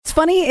What's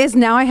funny is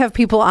now I have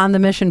people on the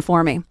mission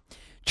for me,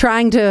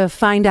 trying to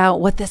find out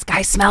what this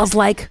guy smells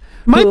like.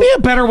 Might be a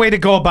better way to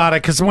go about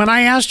it, because when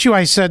I asked you,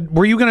 I said,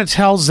 were you going to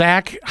tell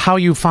Zach how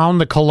you found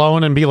the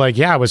cologne and be like,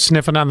 yeah, I was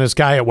sniffing on this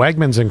guy at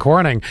Wegmans in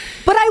Corning.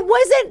 But I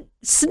wasn't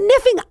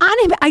sniffing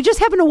on him. I just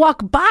happened to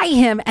walk by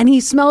him and he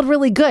smelled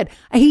really good.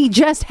 He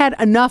just had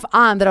enough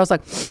on that I was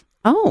like,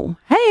 oh,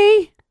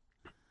 hey.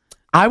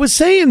 I was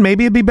saying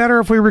maybe it'd be better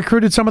if we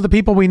recruited some of the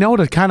people we know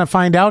to kind of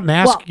find out and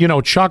ask,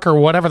 Chuck or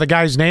whatever the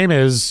guy's name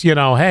is,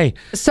 hey,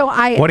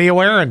 what are you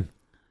wearing?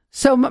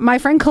 So my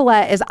friend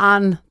Colette is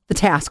on the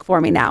task for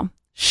me now.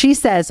 She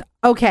says,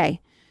 okay,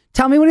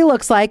 tell me what he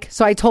looks like.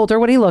 So I told her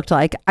what he looked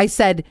like. I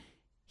said,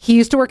 he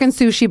used to work in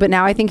sushi, but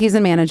now I think he's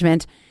in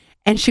management.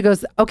 And she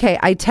goes, okay,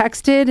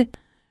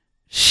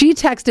 she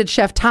texted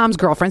Chef Tom's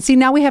girlfriend. See,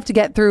 now we have to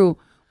get through.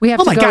 We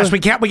have we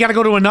got to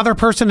go to another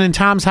person in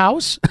Tom's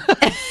house.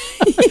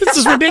 This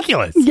is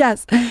ridiculous.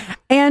 Yes.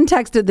 And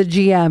texted the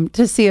GM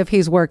to see if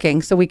he's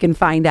working so we can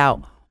find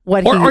out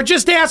what or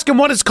just ask him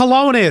what his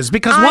cologne is,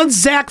 because once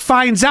Zach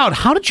finds out,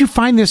 how did you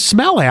find this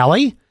smell,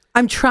 Allie?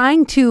 I'm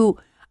trying to,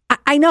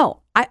 I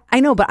know,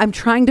 but I'm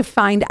trying to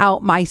find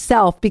out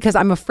myself because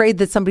I'm afraid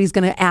that somebody's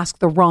going to ask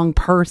the wrong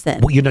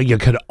person. Well, you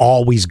could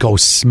always go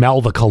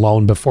smell the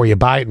cologne before you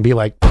buy it and be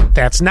like,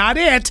 that's not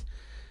it.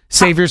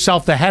 Save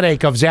yourself the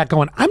headache of Zach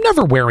going, I'm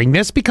never wearing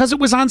this because it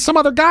was on some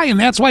other guy and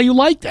that's why you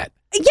liked it.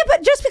 Yeah,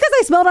 but just because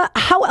I smelled it,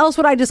 how else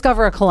would I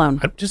discover a cologne?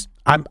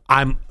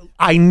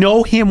 I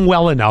know him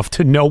well enough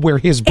to know where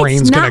his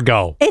brain's going to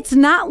go. It's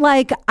not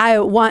like I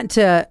want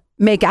to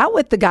make out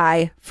with the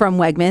guy from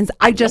Wegmans.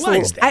 I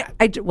realize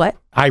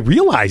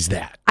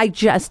that. I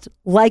just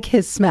like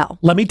his smell.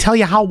 Let me tell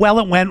you how well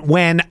it went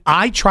when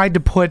I tried to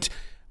put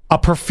a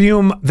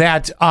perfume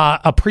that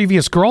a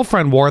previous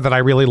girlfriend wore that I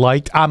really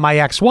liked on my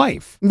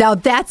ex-wife. Now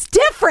that's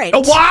different.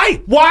 Why?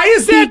 Why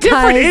is that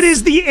different? It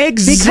is the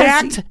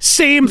exact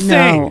same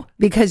thing. No,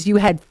 because you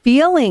had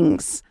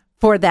feelings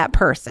for that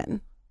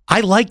person. I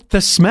liked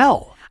the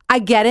smell. I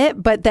get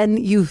it, but then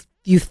you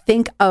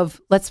think of,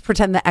 let's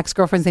pretend the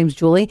ex-girlfriend's name's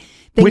Julie.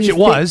 Which it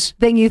was.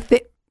 Then you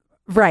think,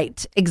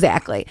 right,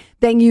 exactly.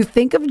 Then you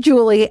think of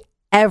Julie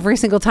every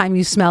single time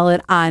you smell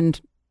it on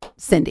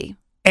Cindy.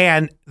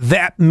 And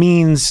that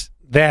means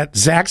that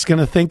Zach's going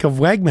to think of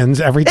Wegmans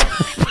every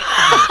time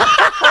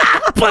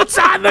puts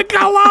on the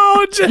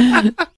cologne.